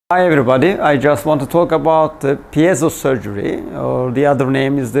Hi everybody, I just want to talk about the Piezo surgery, or the other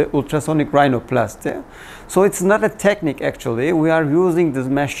name is the ultrasonic rhinoplasty. So it's not a technique actually. We are using this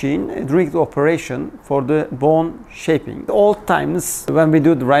machine during the operation for the bone shaping. All times when we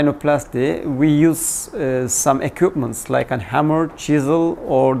do the rhinoplasty, we use some equipments like a hammer, chisel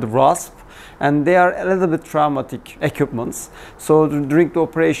or the rasp. And they are a little bit traumatic equipments. So during the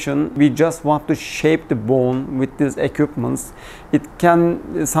operation, we just want to shape the bone with these equipments. It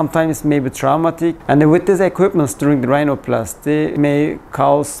can sometimes may be traumatic. And with these equipments during the rhinoplasty, it may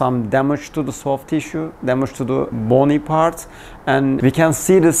cause some damage to the soft tissue, damage to the bony part. And we can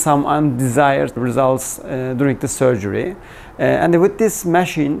see some undesired results during the surgery. And with this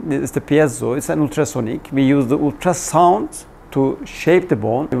machine, this is the Piezo, it's an ultrasonic. We use the ultrasound to shape the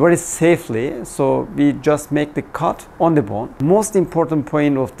bone very safely, so we just make the cut on the bone. Most important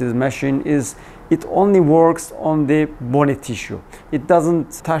point of this machine is it only works on the bony tissue. It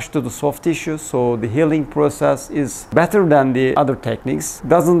doesn't touch to the soft tissue, so the healing process is better than the other techniques.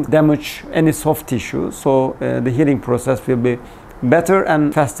 Doesn't damage any soft tissue, so the healing process will be better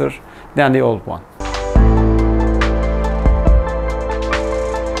and faster than the old one.